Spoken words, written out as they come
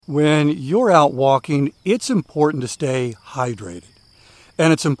When you're out walking, it's important to stay hydrated.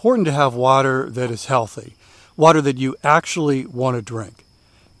 And it's important to have water that is healthy, water that you actually want to drink.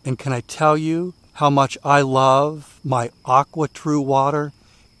 And can I tell you how much I love my AquaTrue water?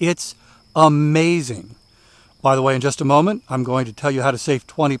 It's amazing. By the way, in just a moment, I'm going to tell you how to save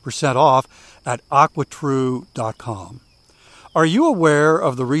 20% off at aquatrue.com. Are you aware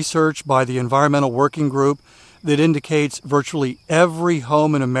of the research by the Environmental Working Group that indicates virtually every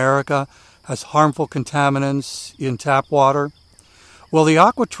home in America has harmful contaminants in tap water? Well, the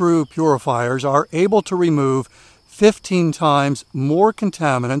AquaTrue purifiers are able to remove 15 times more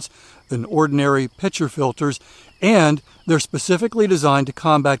contaminants than ordinary pitcher filters, and they're specifically designed to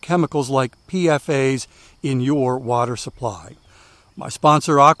combat chemicals like PFAS in your water supply. My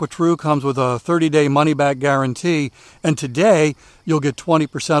sponsor, AquaTrue, comes with a 30-day money-back guarantee, and today you'll get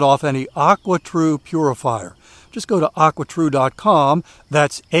 20% off any AquaTrue purifier. Just go to aquatrue.com,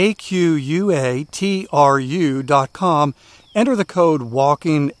 that's AQUATRU.com, enter the code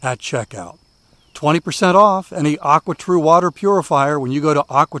WALKING at checkout. 20% off any AquaTrue water purifier when you go to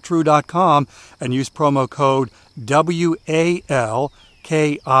aquatrue.com and use promo code WALKING.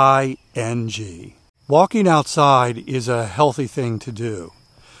 Walking outside is a healthy thing to do,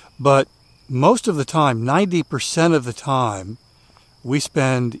 but most of the time, 90% of the time, we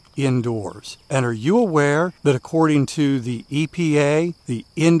spend indoors. And are you aware that according to the EPA, the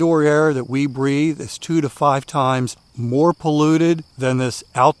indoor air that we breathe is 2 to 5 times more polluted than this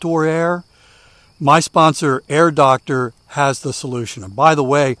outdoor air? My sponsor, Air Doctor, has the solution. And by the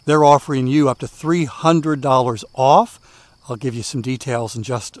way, they're offering you up to $300 off. I'll give you some details in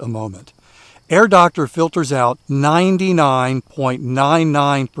just a moment. Air Doctor filters out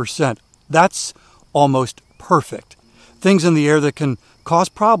 99.99%. That's almost perfect. Things in the air that can cause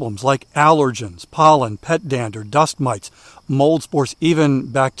problems like allergens, pollen, pet dander, dust mites, mold spores,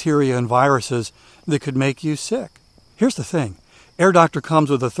 even bacteria and viruses that could make you sick. Here's the thing. Air Doctor comes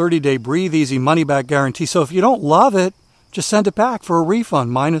with a 30-day Breathe Easy money-back guarantee, so if you don't love it, just send it back for a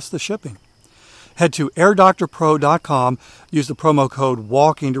refund minus the shipping. Head to airdoctorpro.com, use the promo code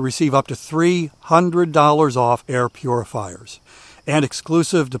WALKING to receive up to $300 off air purifiers. And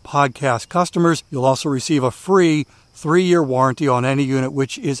exclusive to podcast customers, you'll also receive a free 3-year warranty on any unit,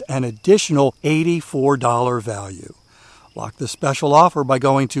 which is an additional $84 value. Lock this special offer by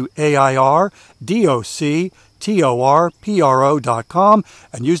going to AIRDOCTORPRO.com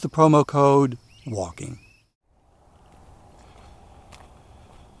and use the promo code WALKING.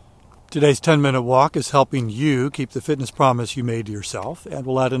 Today's 10-minute walk is helping you keep the fitness promise you made to yourself, and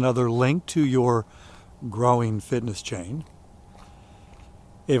we'll add another link to your growing fitness chain.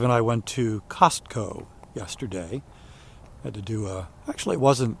 Ava and I went to Costco yesterday. Had to do actually it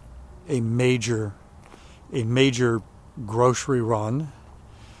wasn't a major grocery run.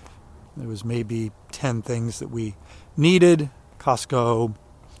 There was maybe 10 things that we needed. Costco,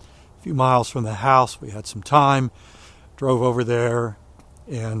 a few miles from the house. We had some time, drove over there,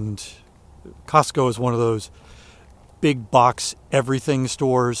 and Costco is one of those big box everything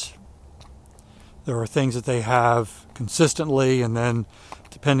stores. There are things that they have consistently, and then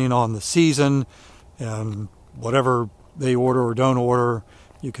depending on the season and whatever they order or don't order,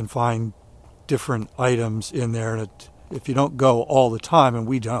 you can find different items in there. And if you don't go all the time, and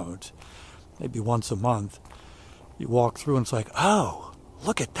we don't, maybe once a month, you walk through and it's like, oh,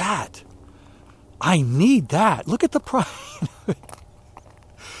 look at that. I need that. Look at the price.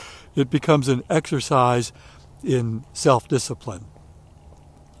 It becomes an exercise in self-discipline.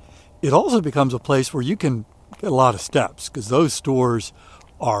 It also becomes a place where you can get a lot of steps because those stores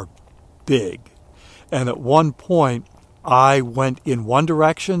are big. And at one point, I went in one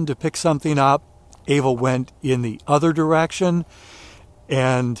direction to pick something up. Ava went in the other direction,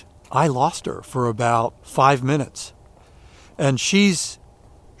 and I lost her for about 5 minutes. And she's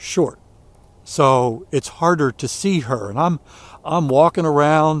short, so it's harder to see her. And I'm walking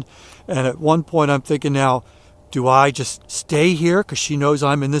around, and at one point I'm thinking, now, do I just stay here because she knows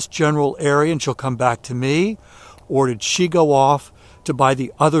I'm in this general area and she'll come back to me? Or did she go off to buy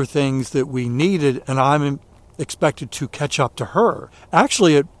the other things that we needed, and I'm expected to catch up to her?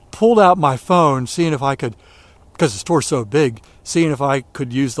 Actually, it pulled out my phone, seeing if I could, because the store's so big, seeing if I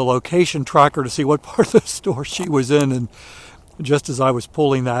could use the location tracker to see what part of the store she was in. And just as I was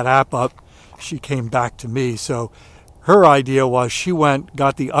pulling that app up, she came back to me. So her idea was she went,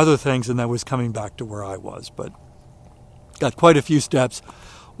 got the other things, and then was coming back to where I was. But got quite a few steps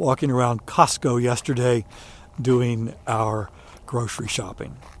walking around Costco yesterday doing our grocery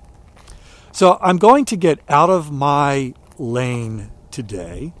shopping. So I'm going to get out of my lane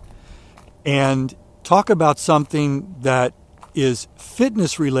today and talk about something that is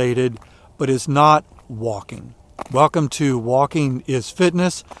fitness related, but is not walking. Welcome to Walking is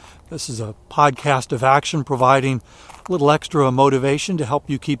Fitness. This is a podcast of action providing a little extra motivation to help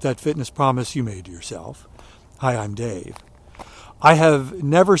you keep that fitness promise you made to yourself. Hi, I'm Dave. I have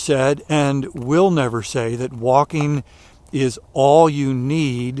never said and will never say that walking is all you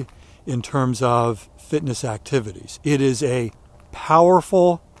need in terms of fitness activities. It is a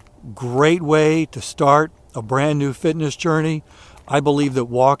powerful, great way to start a brand new fitness journey. I believe that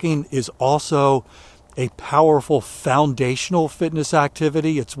walking is also a powerful foundational fitness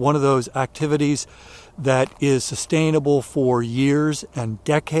activity. It's one of those activities that is sustainable for years and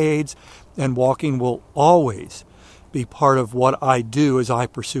decades, and walking will always be part of what I do as I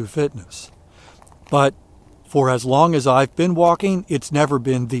pursue fitness. But for as long as I've been walking, it's never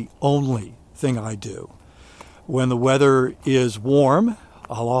been the only thing I do. When the weather is warm,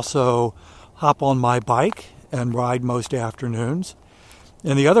 I'll also hop on my bike and ride most afternoons.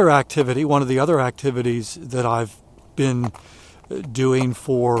 And the other activity, one of the other activities that I've been doing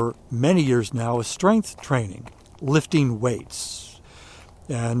for many years now is strength training, lifting weights.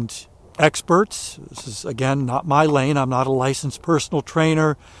 And experts, this is again not my lane, I'm not a licensed personal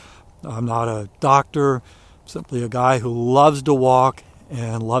trainer, I'm not a doctor, simply a guy who loves to walk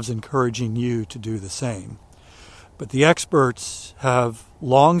and loves encouraging you to do the same. But the experts have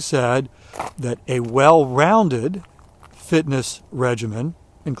long said that a well-rounded fitness regimen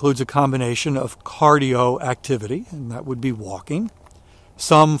includes a combination of cardio activity, and that would be walking,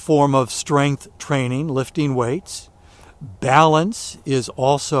 some form of strength training, lifting weights. Balance is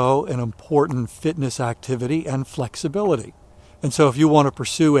also an important fitness activity, and flexibility. And so if you want to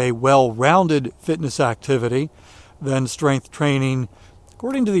pursue a well-rounded fitness activity, then strength training,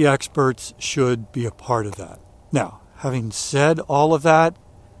 according to the experts, should be a part of that. Now, having said all of that,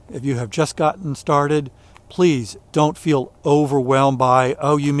 if you have just gotten started, please don't feel overwhelmed by,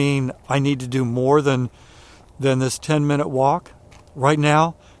 oh, you mean I need to do more than this 10-minute walk? Right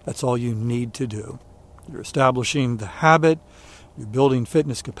now, that's all you need to do. You're establishing the habit, you're building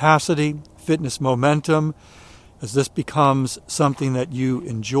fitness capacity, fitness momentum. As this becomes something that you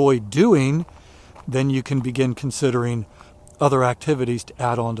enjoy doing, then you can begin considering other activities to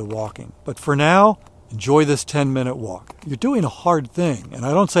add on to walking. But for now, enjoy this 10-minute walk. You're doing a hard thing, and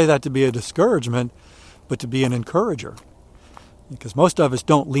I don't say that to be a discouragement, but to be an encourager. Because most of us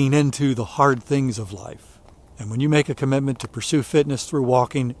don't lean into the hard things of life. And when you make a commitment to pursue fitness through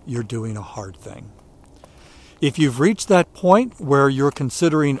walking, you're doing a hard thing. If you've reached that point where you're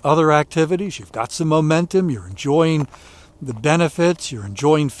considering other activities, you've got some momentum, you're enjoying the benefits, you're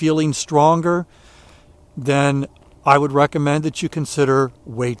enjoying feeling stronger, then I would recommend that you consider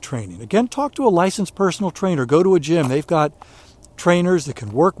weight training. Again, talk to a licensed personal trainer. Go to a gym. They've got trainers that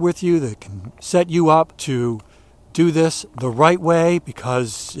can work with you, that can set you up to do this the right way,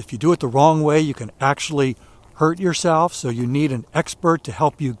 because if you do it the wrong way, you can actually hurt yourself. So you need an expert to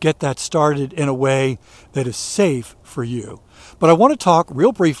help you get that started in a way that is safe for you. But I want to talk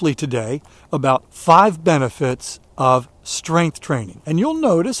real briefly today about 5 benefits of strength training. And you'll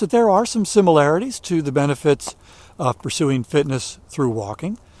notice that there are some similarities to the benefits of pursuing fitness through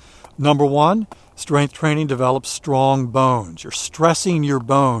walking. Number 1, strength training develops strong bones. You're stressing your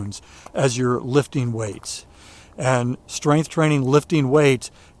bones as you're lifting weights. And strength training, lifting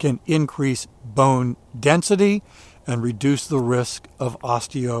weights, can increase bone density and reduce the risk of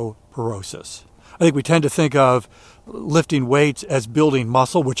osteoporosis. I think we tend to think of lifting weights as building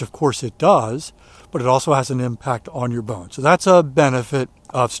muscle, which of course it does, but it also has an impact on your bones. So that's a benefit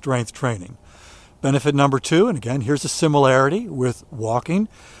of strength training. Benefit number 2, and again, here's a similarity with walking.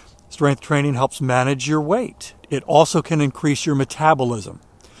 Strength training helps manage your weight. It also can increase your metabolism.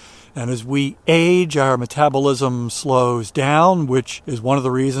 And as we age, our metabolism slows down, which is one of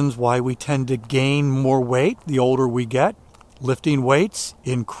the reasons why we tend to gain more weight the older we get. Lifting weights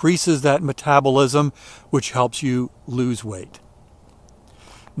increases that metabolism, which helps you lose weight.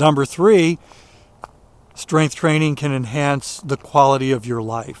 Number 3, strength training can enhance the quality of your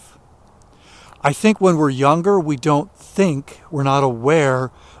life. I think when we're younger, we're not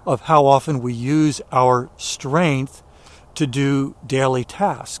aware of how often we use our strength to do daily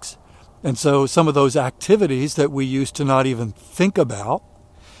tasks. And so some of those activities that we used to not even think about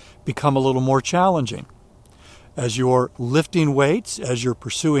become a little more challenging. As you're lifting weights, as you're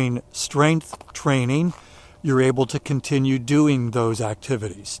pursuing strength training, you're able to continue doing those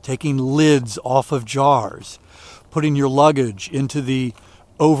activities, taking lids off of jars, putting your luggage into the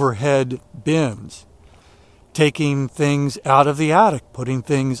overhead bins, taking things out of the attic, putting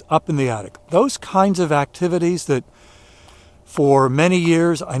things up in the attic. Those kinds of activities that for many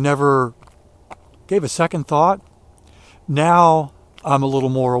years I never gave a second thought. now I'm a little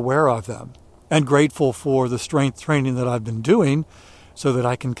more aware of them and grateful for the strength training that I've been doing so that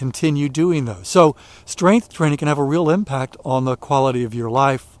I can continue doing those. So strength training can have a real impact on the quality of your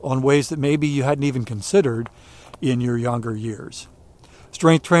life on ways that maybe you hadn't even considered in your younger years.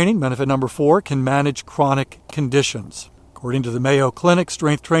 Strength training, benefit number 4, can manage chronic conditions. According to the Mayo Clinic,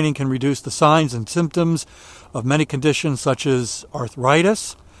 strength training can reduce the signs and symptoms of many conditions such as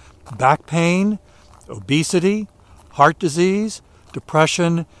arthritis, back pain, obesity, heart disease,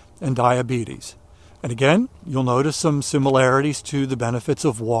 depression, and diabetes. And again, you'll notice some similarities to the benefits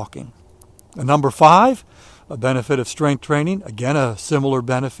of walking. And number 5, a benefit of strength training, again a similar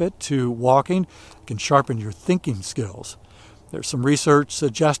benefit to walking, can sharpen your thinking skills. There's some research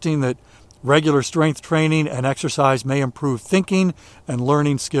suggesting that regular strength training and exercise may improve thinking and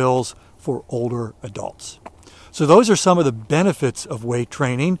learning skills for older adults. So those are some of the benefits of weight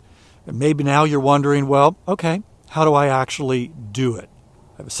training. And maybe now you're wondering, well, okay, how do I actually do it?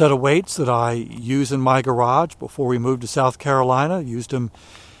 I have a set of weights that I use in my garage. Before we moved to South Carolina, I used them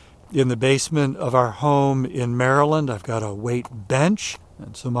in the basement of our home in Maryland. I've got a weight bench,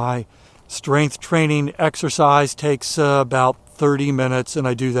 and so my strength training exercise takes about 30 minutes, and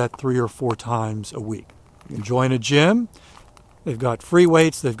I do that 3 or 4 times a week. You can join a gym. They've got free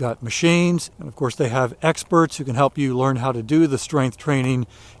weights, they've got machines, and of course they have experts who can help you learn how to do the strength training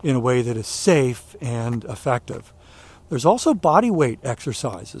in a way that is safe and effective. There's also body weight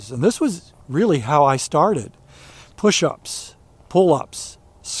exercises, and this was really how I started. Push-ups, pull-ups,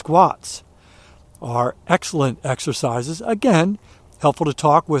 squats are excellent exercises. Again, helpful to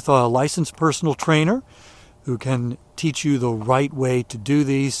talk with a licensed personal trainer who can teach you the right way to do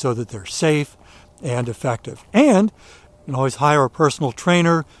these so that they're safe and effective. And you can always hire a personal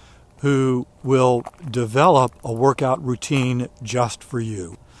trainer who will develop a workout routine just for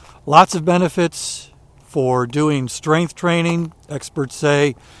you. Lots of benefits for doing strength training. Experts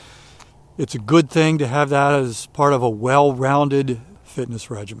say it's a good thing to have that as part of a well-rounded fitness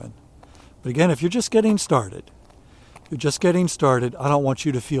regimen. But again, if you're just getting started, I don't want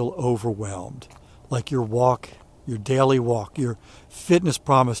you to feel overwhelmed, like your daily walk, your fitness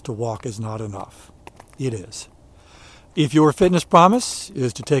promise to walk is not enough. It is. If your fitness promise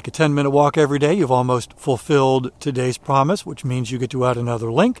is to take a 10-minute walk every day, you've almost fulfilled today's promise, which means you get to add another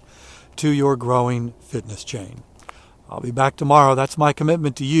link to your growing fitness chain. I'll be back tomorrow. That's my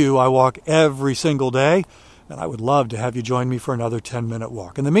commitment to you. I walk every single day, and I would love to have you join me for another 10-minute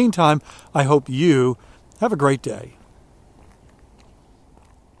walk. In the meantime, I hope you have a great day.